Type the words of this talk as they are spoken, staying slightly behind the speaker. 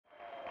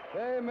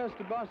Hey,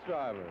 Mr. Bus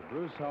Driver.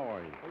 Bruce, how are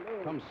you?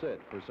 Hello. Come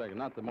sit for a second.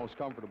 Not the most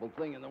comfortable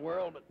thing in the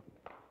world, but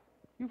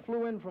you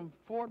flew in from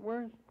Fort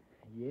Worth?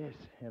 Yes,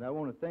 and I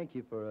want to thank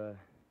you for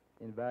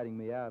inviting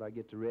me out. I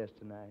get to rest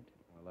tonight.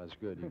 Well, that's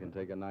good. You can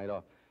take a night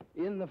off.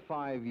 In the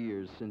 5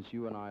 years since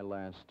you and I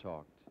last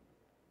talked,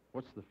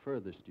 what's the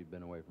furthest you've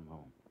been away from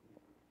home?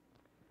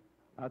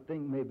 I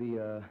think maybe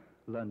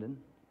London.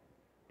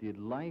 Did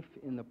life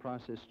in the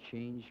process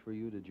change for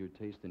you? Did your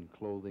taste in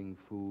clothing,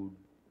 food,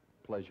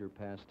 pleasure,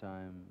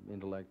 pastime,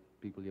 intellect,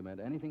 people you met,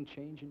 anything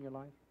change in your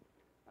life?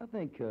 I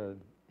think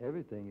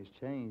everything has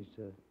changed.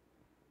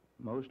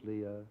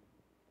 Mostly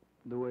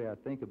the way I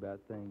think about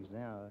things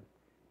now.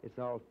 It's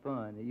all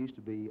fun. It used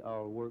to be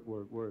all work,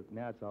 work, work.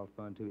 Now it's all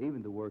fun, too.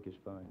 Even the work is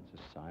fun.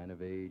 It's a sign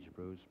of age,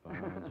 Bruce. By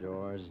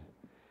George.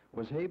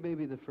 Was Hey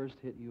Baby the first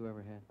hit you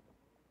ever had?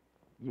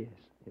 Yes,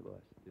 it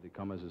was. Did it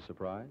come as a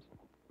surprise?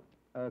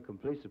 A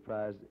complete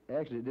surprise.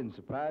 Actually, it didn't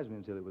surprise me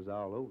until it was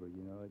all over,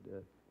 you know.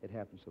 It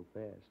happened so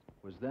fast.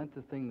 Was that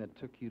the thing that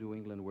took you to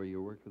England where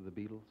you worked with the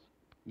Beatles?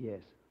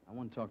 Yes. I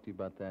want to talk to you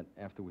about that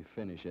after we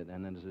finish it.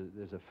 And then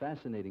there's a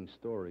fascinating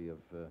story of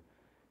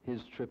his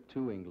trip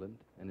to England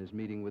and his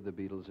meeting with the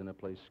Beatles in a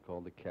place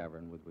called the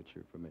Cavern, with which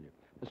you're familiar.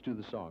 Let's do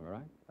the song, all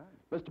right?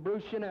 Fine. Mr.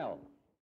 Bruce Chanel.